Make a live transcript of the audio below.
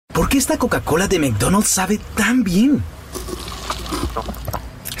¿Por qué esta Coca-Cola de McDonald's sabe tan bien?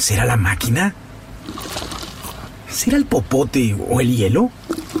 ¿Será la máquina? ¿Será el popote o el hielo?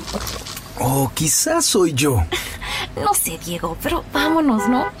 O quizás soy yo. No sé, Diego, pero vámonos,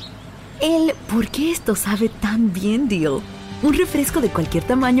 ¿no? El ¿por qué esto sabe tan bien deal? Un refresco de cualquier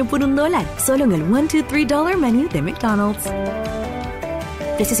tamaño por $1, solo en el $1, $2, $3 menu de McDonald's.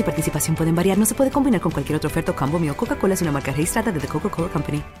 Precios y participación pueden variar, no se puede combinar con cualquier otra oferta o combo mío. Coca-Cola es una marca registrada de The Coca-Cola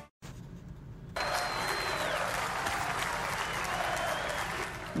Company.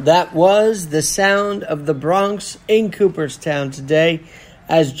 That was the sound of the Bronx in Cooperstown today,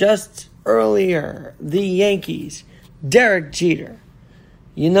 as just earlier, the Yankees, Derek Jeter.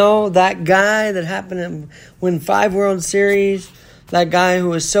 You know, that guy that happened to win 5 World Series, that guy who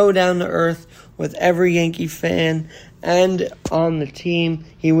was so down to earth with every Yankee fan and on the team.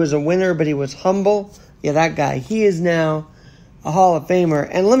 He was a winner, but he was humble. Yeah, that guy. He is now a Hall of Famer.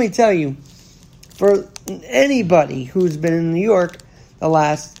 And let me tell you, for anybody who's been in New York the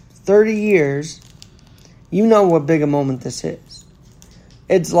last 30 years, you know what big a moment this is.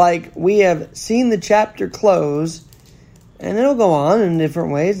 It's like we have seen the chapter close, and it'll go on in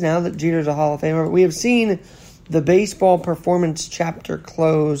different ways now that Jeter's a Hall of Famer. But we have seen the baseball performance chapter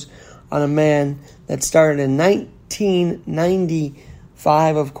close on a man that started in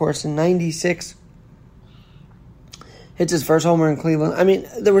 1995, of course, in 96. Hits his first homer in Cleveland. I mean,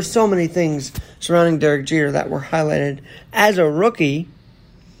 there were so many things surrounding Derek Jeter that were highlighted as a rookie.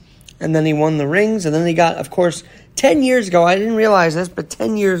 And then he won the rings. And then he got, of course, 10 years ago, I didn't realize this, but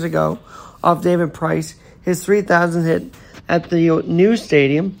 10 years ago, off David Price, his 3,000 hit at the new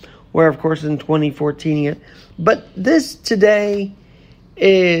stadium, where, of course, in 2014 he hit. But this today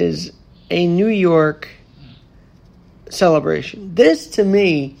is a New York celebration. This, to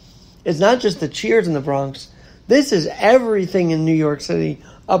me, is not just the cheers in the Bronx. This is everything in New York City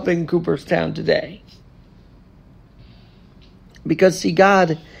up in Cooperstown today. Because, see,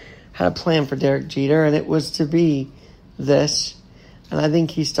 God had a plan for Derek Jeter, and it was to be this. And I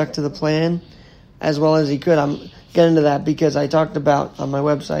think he stuck to the plan as well as he could. I'm getting into that because I talked about on my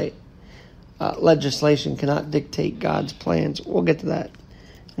website, legislation cannot dictate God's plans. We'll get to that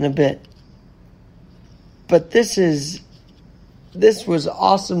in a bit. But this was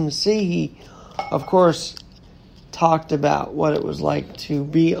awesome to see. He, of course, talked about what it was like to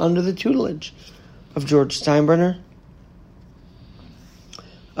be under the tutelage of George Steinbrenner,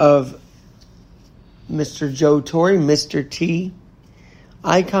 of Mr. Joe Torre, Mr. T,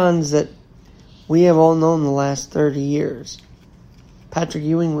 icons that we have all known the last 30 years. Patrick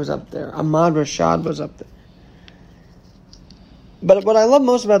Ewing was up there. Ahmad Rashad was up there. But what I love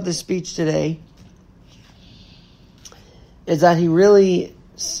most about this speech today is that he really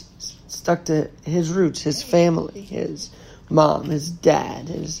stuck to his roots, his family, his mom, his dad,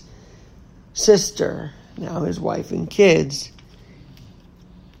 his sister, now his wife and kids.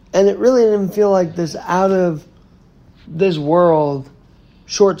 And it really didn't feel like this out of this world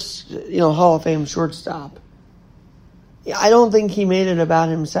Hall of Fame shortstop. I don't think he made it about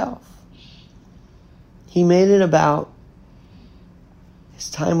himself. He made it about his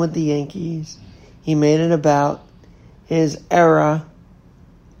time with the Yankees. He made it about his era.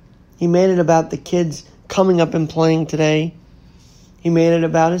 He made it about the kids coming up and playing today. He made it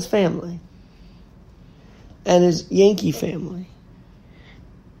about his family and his Yankee family.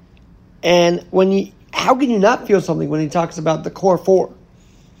 And how can you not feel something when he talks about the core four?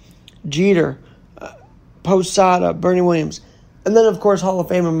 Jeter, Posada, Bernie Williams, and then, of course, Hall of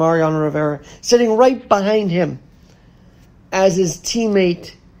Famer Mariano Rivera sitting right behind him as his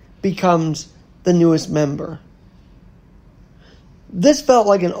teammate becomes the newest member. This felt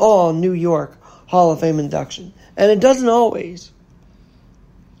like an all New York Hall of Fame induction, and it doesn't always.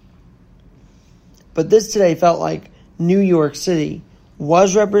 But this today felt like New York City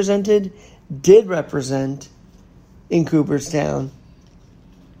was represented, did represent in Cooperstown.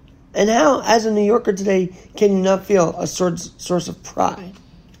 And how, as a New Yorker today, can you not feel a source of pride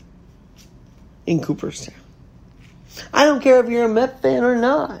in Cooperstown? I don't care if you're a Met fan or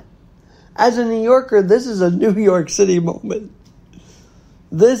not. As a New Yorker, this is a New York City moment.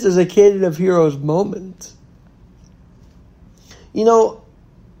 This is a Candid of Heroes moment. You know,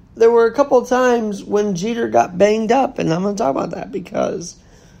 there were a couple of times when Jeter got banged up, and I'm going to talk about that because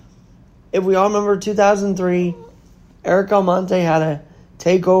if we all remember 2003, Eric Almonte had to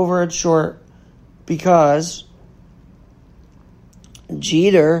take over at short because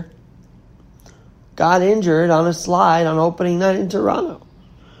Jeter got injured on a slide on opening night in Toronto.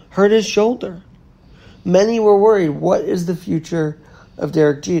 Hurt his shoulder. Many were worried, what is the future of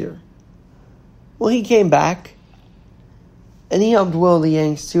Derek Jeter? Well, he came back And he helped will the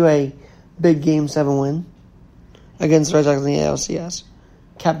Yanks to a big Game 7 win against the Red Sox in the ALCS,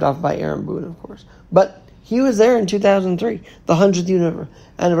 capped off by Aaron Boone, of course. But he was there in 2003, the 100th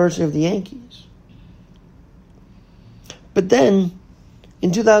anniversary of the Yankees. But then,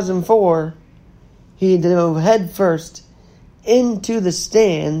 in 2004, he dove head first into the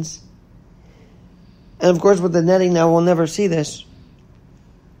stands. And of course, with the netting now, we'll never see this.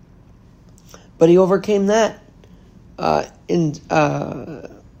 But he overcame that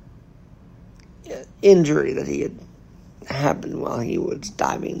injury that he had happened while he was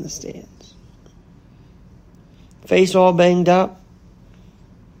diving in the stands. Face all banged up.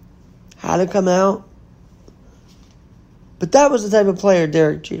 Had to come out. But that was the type of player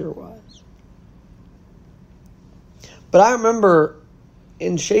Derek Jeter was. But I remember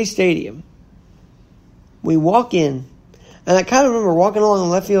in Shea Stadium, we walk in, and I kind of remember walking along the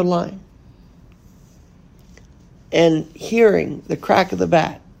left field line and hearing the crack of the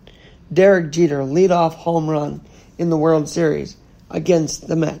bat. Derek Jeter lead-off home run in the World Series against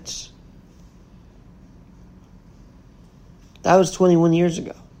the Mets. That was 21 years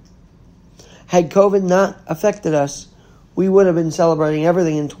ago. Had COVID not affected us, we would have been celebrating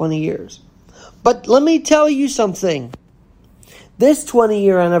everything in 20 years. But let me tell you something. This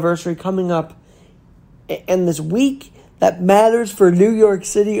 20-year anniversary coming up, and this week that matters for New York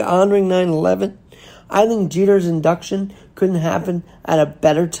City honoring 9/11, I think Jeter's induction couldn't happen at a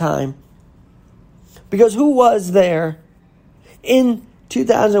better time. Because who was there in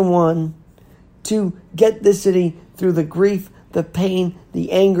 2001 to get this city through the grief, the pain,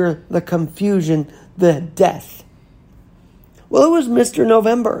 the anger, the confusion, the death? Well, it was Mr.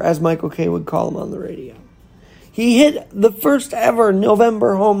 November, as Michael Kay would call him on the radio. He hit the first ever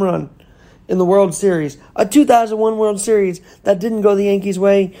November home run in the World Series. A 2001 World Series that didn't go the Yankees'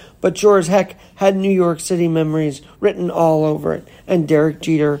 way, but sure as heck had New York City memories written all over it. And Derek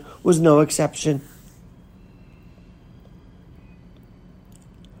Jeter was no exception.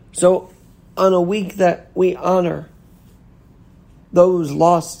 So, on a week that we honor those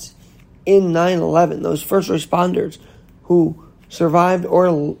lost in 9/11, those first responders who survived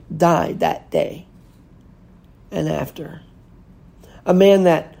or died that day and after. A man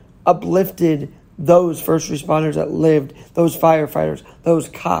that uplifted those first responders that lived, those firefighters, those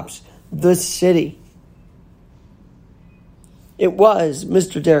cops, the city. It was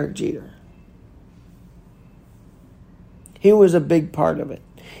Mr. Derek Jeter. He was a big part of it.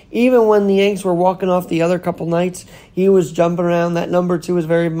 Even when the Yanks were walking off the other couple nights, he was jumping around. That number 2 was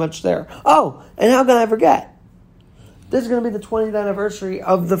very much there. Oh, and how can I forget? This is going to be the 20th anniversary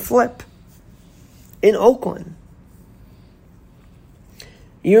of the flip in Oakland.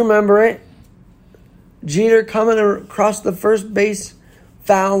 You remember it? Jeter coming across the first base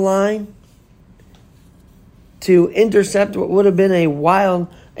foul line to intercept what would have been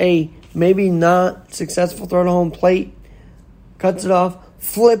a maybe not successful throw to home plate. Cuts it off,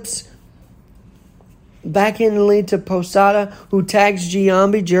 flips back in the lead to Posada, who tags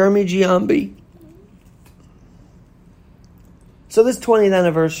Jeremy Giambi. So this 20th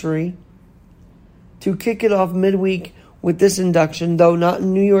anniversary, to kick it off midweek with this induction, though not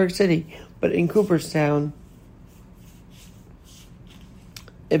in New York City, but in Cooperstown,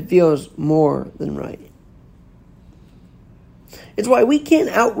 it feels more than right. It's why we can't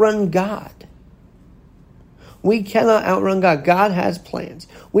outrun God. We cannot outrun God. God has plans.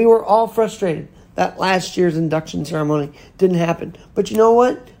 We were all frustrated that last year's induction ceremony didn't happen. But you know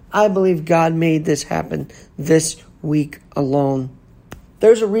what? I believe God made this happen this week alone.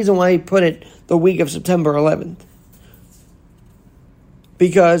 There's a reason why he put it the week of September 11th.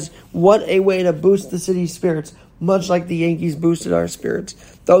 Because what a way to boost the city's spirits, much like the Yankees boosted our spirits.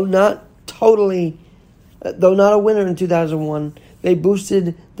 Though not a winner in 2001, they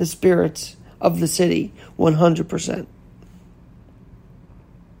boosted the spirits of the city 100%.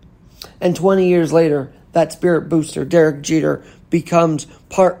 And 20 years later, that spirit booster, Derek Jeter, becomes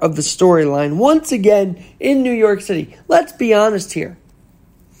part of the storyline once again in New York City. Let's be honest here.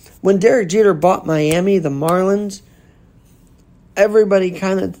 When Derek Jeter bought Miami, the Marlins, everybody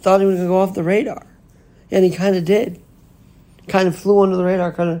kind of thought he was going to go off the radar. And he kind of did. Kind of flew under the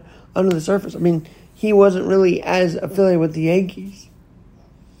radar, kind of under the surface. I mean, he wasn't really as affiliated with the Yankees.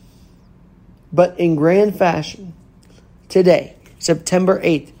 But in grand fashion, today, September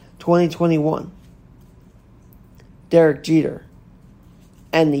 8th, 2021, Derek Jeter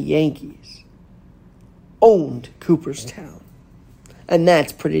and the Yankees owned Cooperstown. And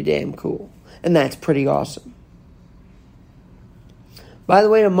that's pretty damn cool. And that's pretty awesome. By the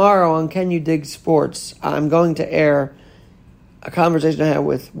way, tomorrow on Can You Dig Sports, I'm going to air a conversation I had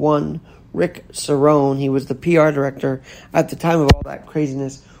with one Rick Cerrone. He was the PR director at the time of all that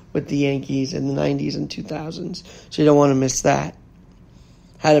craziness with the Yankees in the 90s and 2000s. So you don't want to miss that.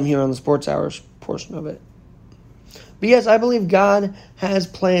 Had him here on the Sports Hours portion of it. But yes, I believe God has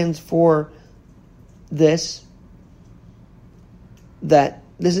plans for this. That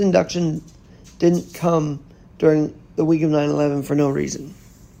this induction didn't come during the week of 9/11 for no reason.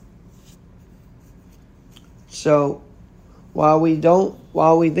 So, while we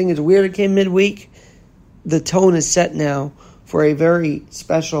think it's weird it came midweek, the tone is set now for a very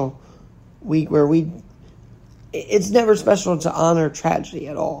special week where it's never special to honor tragedy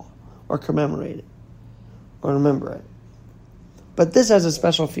at all, or commemorate it, or remember it. But this has a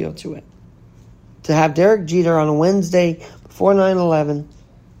special feel to it. To have Derek Jeter on a Wednesday before 9/11,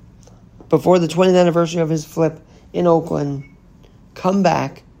 before the 20th anniversary of his flip in Oakland, come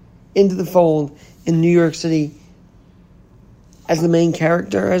back into the fold in New York City as the main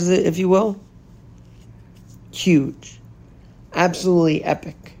character, if you will. Huge. Absolutely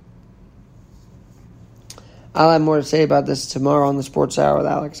epic. I'll have more to say about this tomorrow on the Sports Hour with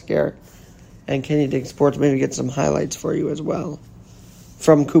Alex Garrett and Kenny Dig Sports. Maybe get some highlights for you as well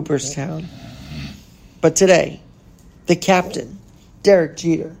from Cooperstown. But today, the captain, Derek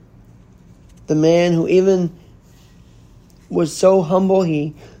Jeter, the man who even was so humble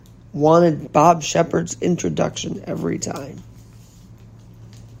he wanted Bob Shepard's introduction every time.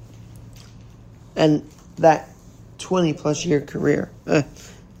 And that 20-plus year career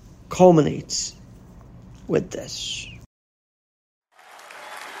culminates with this.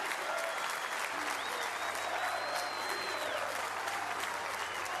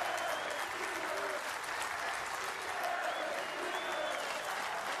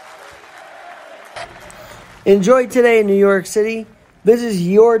 Enjoy today in New York City. This is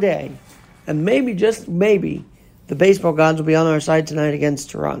your day. And maybe, just maybe, the baseball gods will be on our side tonight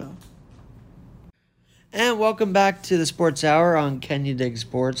against Toronto. And welcome back to the Sports Hour on Kenny Dig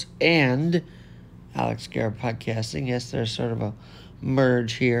Sports and Alex Garrett Podcasting. Yes, there's sort of a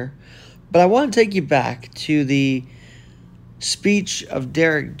merge here. But I want to take you back to the speech of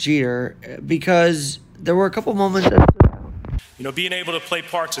Derek Jeter because there were a couple moments that... being able to play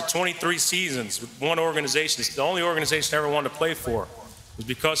parts of 23 seasons with one organization, it's the only organization I ever wanted to play for, was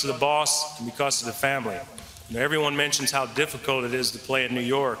because of the boss and because of the family. Everyone mentions how difficult it is to play in New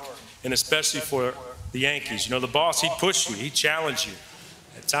York, and especially for the Yankees. The boss, he'd push you, he'd challenge you.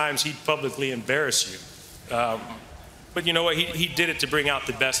 At times, he'd publicly embarrass you. But you know what? He did it to bring out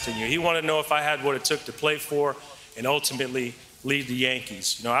the best in you. He wanted to know if I had what it took to play for and ultimately lead the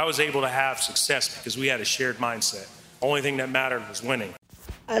Yankees. I was able to have success because we had a shared mindset. Only thing that mattered was winning.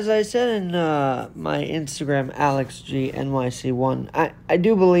 As I said in my Instagram, AlexGNYC1, I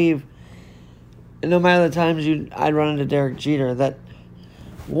do believe, no matter the times I'd run into Derek Jeter, that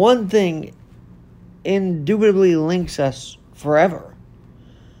one thing indubitably links us forever.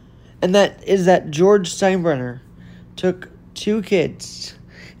 And that is that George Steinbrenner took two kids,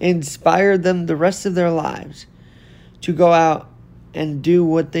 inspired them the rest of their lives to go out and do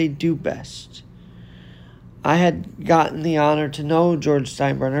what they do best. I had gotten the honor to know George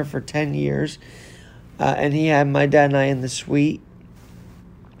Steinbrenner for 10 years, and he had my dad and I in the suite.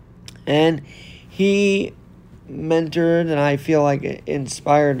 And he mentored and I feel like it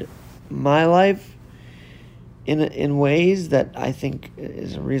inspired my life in ways that I think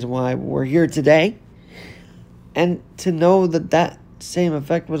is a reason why we're here today. And to know that same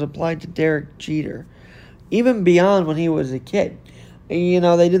effect was applied to Derek Jeter, even beyond when he was a kid. They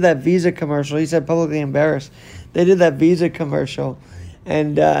did that Visa commercial. He said publicly embarrassed. They did that Visa commercial.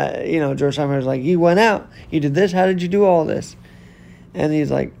 And, George Steinbrenner's like, you went out. You did this. How did you do all this? And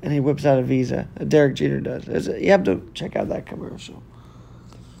he's like, and he whips out a Visa. Derek Jeter does. You have to check out that commercial.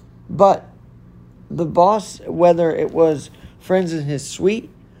 But the boss, whether it was friends in his suite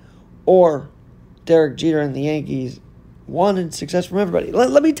or Derek Jeter and the Yankees, wanted success from everybody.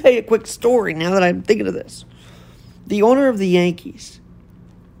 Let me tell you a quick story now that I'm thinking of this. The owner of the Yankees,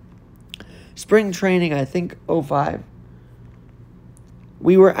 spring training, I think 2005,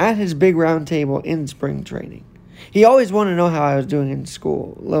 we were at his big round table in spring training. He always wanted to know how I was doing in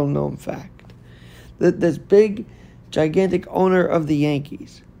school, little known fact. This big, gigantic owner of the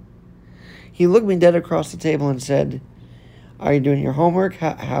Yankees, he looked me dead across the table and said, are you doing your homework?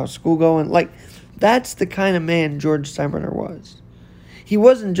 How's school going? That's the kind of man George Steinbrenner was. He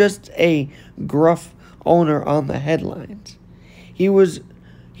wasn't just a gruff owner on the headlines. He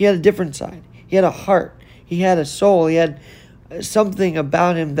had a different side. He had a heart. He had a soul. He had something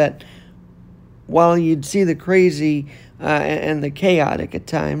about him that, while you'd see the crazy and the chaotic at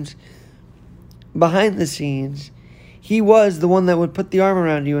times, behind the scenes, He was the one that would put the arm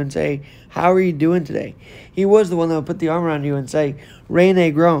around you and say, how are you doing today? He was the one that would put the arm around you and say,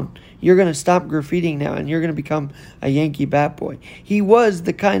 Rene Groen, you're going to stop graffitiing now and you're going to become a Yankee bat boy. He was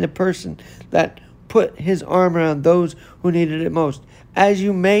the kind of person that put his arm around those who needed it most. As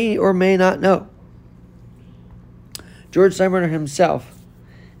you may or may not know, George Steinbrenner himself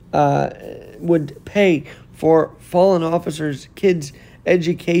would pay for fallen officers' kids'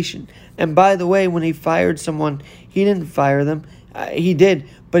 education. And by the way, when he fired someone, he didn't fire them. He did,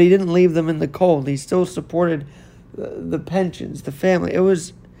 but he didn't leave them in the cold. He still supported the pensions, the family.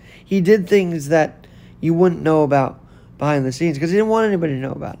 He did things that you wouldn't know about behind the scenes because he didn't want anybody to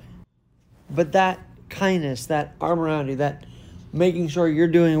know about it. But that kindness, that arm around you, that making sure you're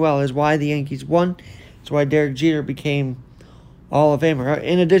doing well is why the Yankees won. It's why Derek Jeter became Hall of Famer.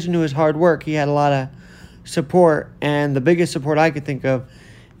 In addition to his hard work, he had a lot of support, and the biggest support I could think of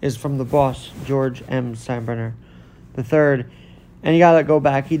is from the boss, George M. Steinbrenner III. And you got to go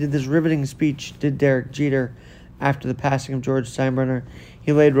back. He did this riveting speech, did Derek Jeter, after the passing of George Steinbrenner.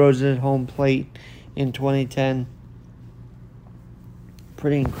 He laid roses at home plate in 2010.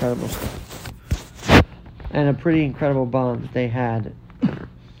 Pretty incredible stuff. And a pretty incredible bond that they had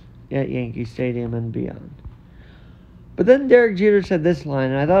at Yankee Stadium and beyond. But then Derek Jeter said this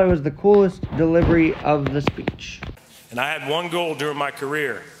line, and I thought it was the coolest delivery of the speech. And I had one goal during my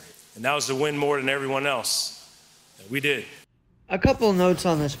career, and that was to win more than everyone else. And we did. A couple of notes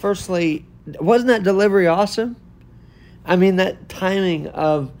on this. Firstly, wasn't that delivery awesome? I mean, that timing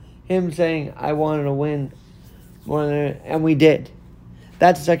of him saying, I wanted to win more than, and we did.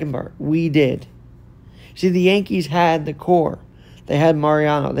 That's the second part. We did. See, the Yankees had the core. They had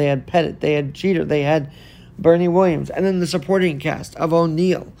Mariano. They had Pettit. They had Jeter. They had Bernie Williams. And then the supporting cast of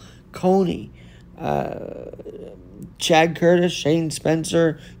O'Neill, Coney, Chad Curtis, Shane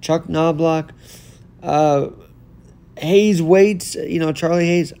Spencer, Chuck Knobloch, Hayes Waits, Charlie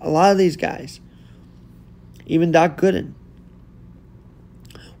Hayes. A lot of these guys, even Doc Gooden,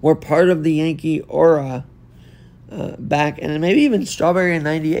 were part of the Yankee aura back, and maybe even Strawberry in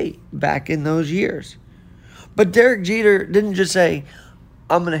 98 back in those years. But Derek Jeter didn't just say,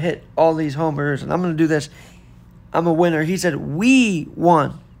 I'm going to hit all these homers and I'm going to do this. I'm a winner. He said, we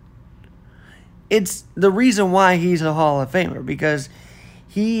won. It's the reason why he's a Hall of Famer, because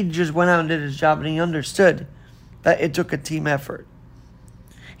he just went out and did his job, and he understood that it took a team effort.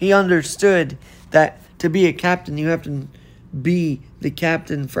 He understood that to be a captain, you have to be the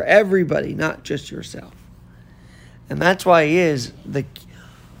captain for everybody, not just yourself. And that's why he is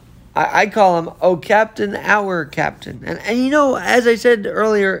I call him, oh, Captain, our captain. And as I said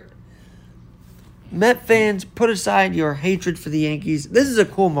earlier, Met fans, put aside your hatred for the Yankees. This is a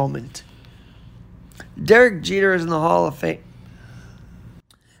cool moment. Derek Jeter is in the Hall of Fame.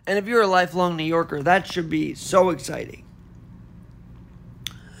 And if you're a lifelong New Yorker, that should be so exciting.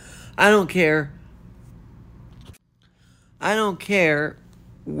 I don't care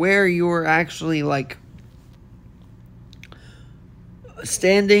where you're actually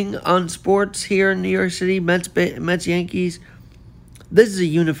standing on sports here in New York City, Mets, Yankees. This is a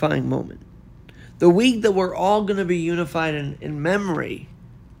unifying moment. The week that we're all going to be unified in memory.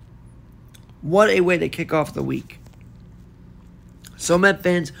 What a way to kick off the week. So Met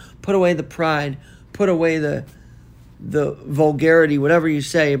fans, put away the pride, put away the vulgarity, whatever you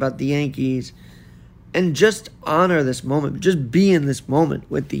say about the Yankees, and just honor this moment. Just be in this moment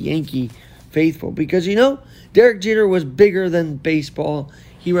with the Yankee faithful. Because, Derek Jeter was bigger than baseball.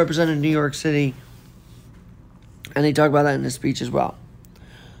 He represented New York City. And he talked about that in his speech as well.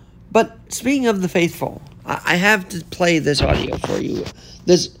 But speaking of the faithful, I have to play this audio for you.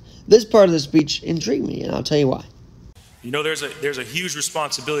 This part of the speech intrigued me, and I'll tell you why. There's a huge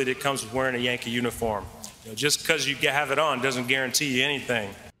responsibility that comes with wearing a Yankee uniform. Just because you have it on doesn't guarantee you anything.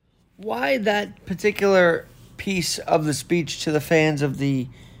 Why that particular piece of the speech to the fans of the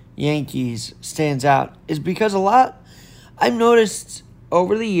Yankees stands out is because I've noticed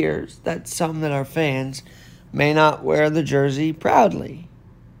over the years that some that are fans may not wear the jersey proudly.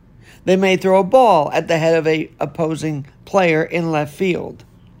 They may throw a ball at the head of a opposing player in left field.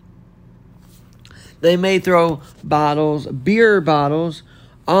 They may throw beer bottles,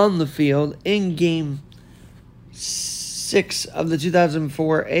 on the field in Game 6 of the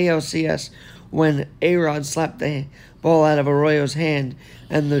 2004 ALCS when A-Rod slapped the ball out of Arroyo's hand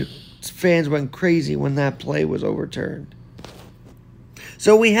and the fans went crazy when that play was overturned.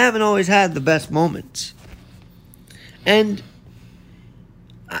 So we haven't always had the best moments. And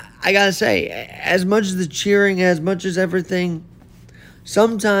I gotta say, as much as the cheering, as much as everything,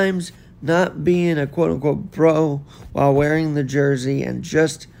 sometimes not being a quote-unquote bro while wearing the jersey and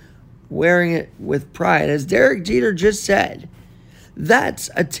just wearing it with pride. As Derek Jeter just said, that's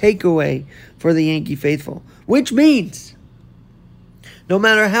a takeaway for the Yankee faithful, which means no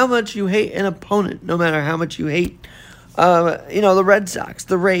matter how much you hate an opponent, no matter how much you hate, the Red Sox,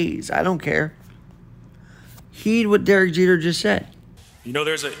 the Rays, I don't care. Heed what Derek Jeter just said.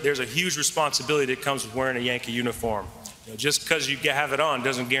 There's a huge responsibility that comes with wearing a Yankee uniform. Just because you have it on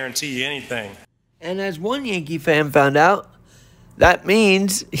doesn't guarantee you anything. And as one Yankee fan found out, that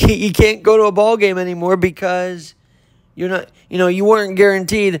means you can't go to a ball game anymore because you weren't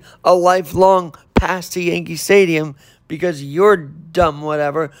guaranteed a lifelong pass to Yankee Stadium because your dumb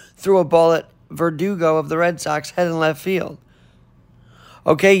whatever threw a ball at Verdugo of the Red Sox head in left field.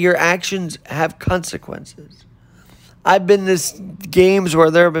 Okay, your actions have consequences. I've been to games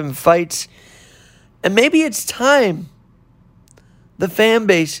where there have been fights, and maybe it's time the fan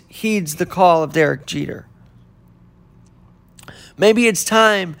base heeds the call of Derek Jeter. Maybe it's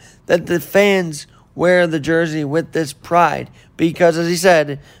time that the fans wear the jersey with this pride because, as he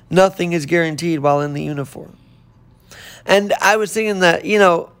said, nothing is guaranteed while in the uniform. And I was thinking that,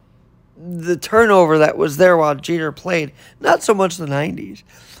 the turnover that was there while Jeter played, not so much the 90s,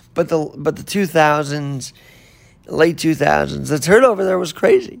 but the 2000s, late 2000s, the turnover there was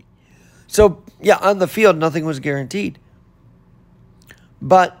crazy. So, yeah, on the field, nothing was guaranteed.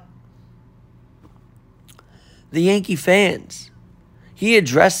 But the Yankee fans, he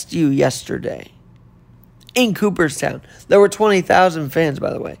addressed you yesterday in Cooperstown. There were 20,000 fans,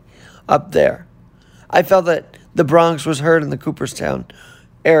 by the way, up there. I felt that the Bronx was heard in the Cooperstown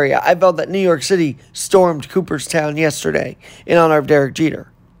area. I felt that New York City stormed Cooperstown yesterday in honor of Derek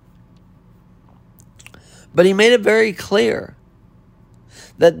Jeter. But he made it very clear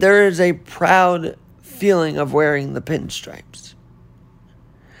that there is a proud feeling of wearing the pinstripes.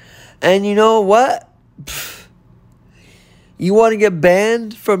 And you know what? You want to get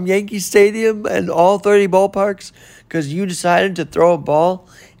banned from Yankee Stadium and all 30 ballparks because you decided to throw a ball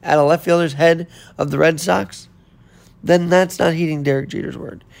at a left fielder's head of the Red Sox? Then that's not heeding Derek Jeter's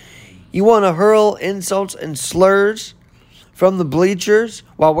word. You want to hurl insults and slurs from the bleachers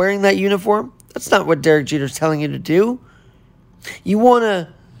while wearing that uniform? That's not what Derek Jeter's telling you to do. You want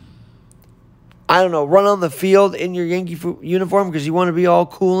to, run on the field in your Yankee uniform because you want to be all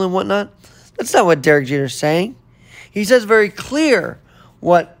cool and whatnot? That's not what Derek Jeter's saying. He says very clear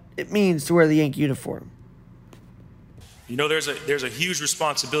what it means to wear the Yankee uniform. There's a huge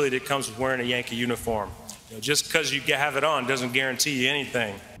responsibility that comes with wearing a Yankee uniform. Just because you have it on doesn't guarantee you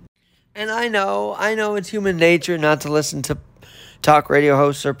anything. And I know it's human nature not to listen to talk radio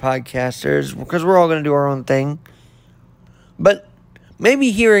hosts or podcasters because we're all going to do our own thing. But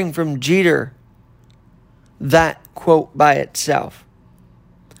maybe hearing from Jeter that quote by itself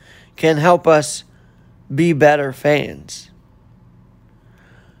can help us be better fans.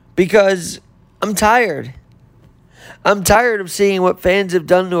 Because I'm tired. I'm tired of seeing what fans have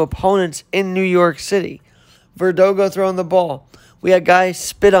done to opponents in New York City. Verdugo throwing the ball. We had guys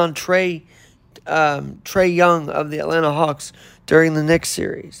spit on Trey Young of the Atlanta Hawks during the Knicks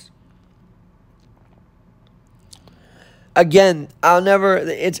series. Again,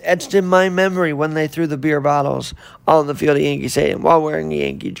 it's etched in my memory when they threw the beer bottles on the field of Yankee Stadium while wearing a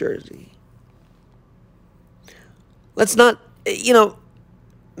Yankee jersey. Let's not,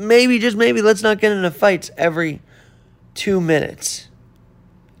 maybe let's not get into fights every 2 minutes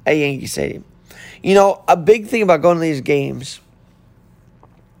at Yankee Stadium. A big thing about going to these games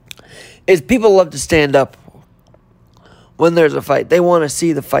is people love to stand up when there's a fight. They want to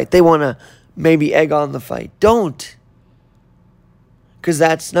see the fight. They want to maybe egg on the fight. Don't. Because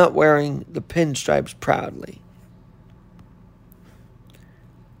that's not wearing the pinstripes proudly.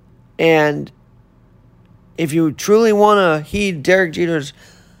 And if you truly want to heed Derek Jeter's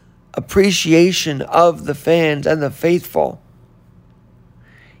appreciation of the fans and the faithful,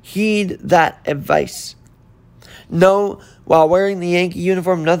 heed that advice. No, while wearing the Yankee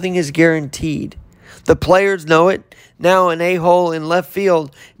uniform, nothing is guaranteed. The players know it. Now an a-hole in left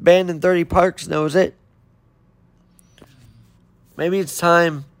field, banned in 30 parks, knows it. Maybe it's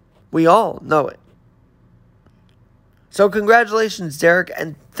time we all know it. So congratulations, Derek,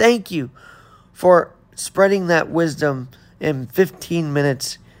 and thank you for spreading that wisdom in 15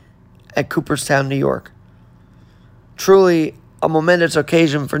 minutes at Cooperstown, New York. Truly a momentous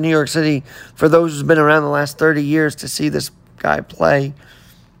occasion for New York City, for those who've been around the last 30 years to see this guy play.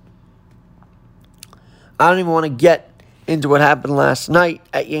 I don't even want to get into what happened last night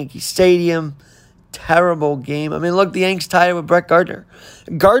at Yankee Stadium. Terrible game. Look, the Yanks tied with Brett Gardner.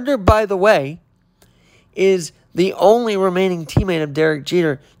 Gardner, by the way, is the only remaining teammate of Derek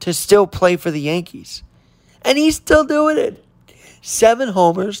Jeter to still play for the Yankees. And he's still doing it. 7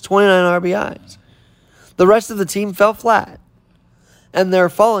 homers, 29 RBIs. The rest of the team fell flat. And they're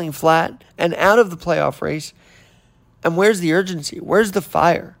falling flat and out of the playoff race. And where's the urgency? Where's the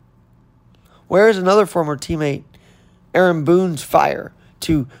fire? Where is another former teammate, Aaron Boone's fire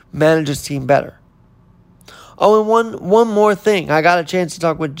to manage his team better? Oh, and one more thing. I got a chance to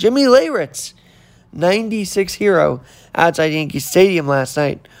talk with Jimmy Leyritz, 96 hero, outside Yankee Stadium last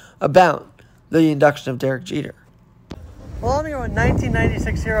night about the induction of Derek Jeter. Well, I'm here with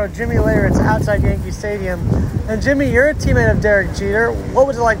 1996 hero Jimmy Leyritz outside Yankee Stadium. And Jimmy, you're a teammate of Derek Jeter. What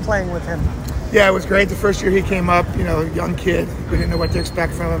was it like playing with him? Yeah, it was great. The first year he came up, young kid. We didn't know what to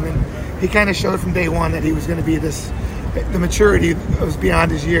expect from him. And he kind of showed from day one that he was going to be the maturity was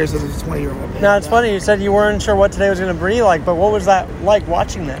beyond his years as a 20-year-old. Now, it's funny. You said you weren't sure what today was going to be like, but what was that like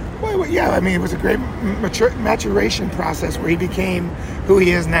watching that? Well, yeah, it was a great maturation process where he became who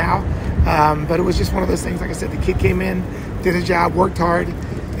he is now. But it was just one of those things. Like I said, the kid came in, did his job, worked hard,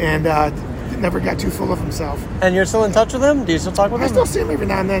 and never got too full of himself. And you're still in touch with him? Do you still talk with him? I still see him every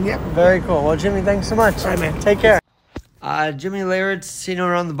now and then, yeah. Very cool. Well, Jimmy, thanks so much. All right, man. Take care. Jimmy Leyritz, seen him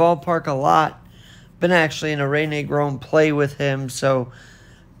around the ballpark a lot. Been actually in a Ray Negron play with him, so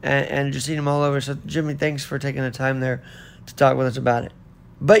and just seen him all over. So, Jimmy, thanks for taking the time there to talk with us about it.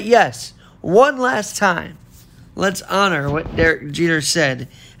 But yes, one last time, let's honor what Derek Jeter said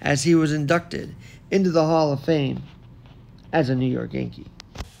as he was inducted into the Hall of Fame as a New York Yankee.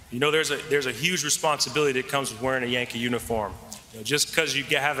 There's a huge responsibility that comes with wearing a Yankee uniform. Just because you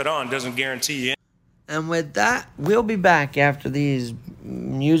have it on doesn't guarantee you. And with that, we'll be back after these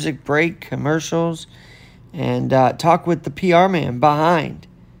music break commercials and talk with the PR man behind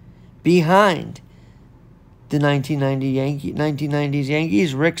the 1990s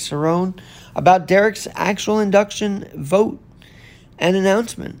Yankees, Rick Cerrone, about Derek's actual induction vote and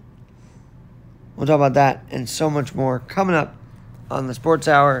announcement. We'll talk about that and so much more coming up on the Sports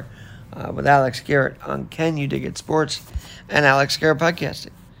Hour with Alex Garrett on Can You Dig It Sports and Alex Garrett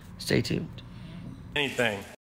Podcasting. Stay tuned. Anything.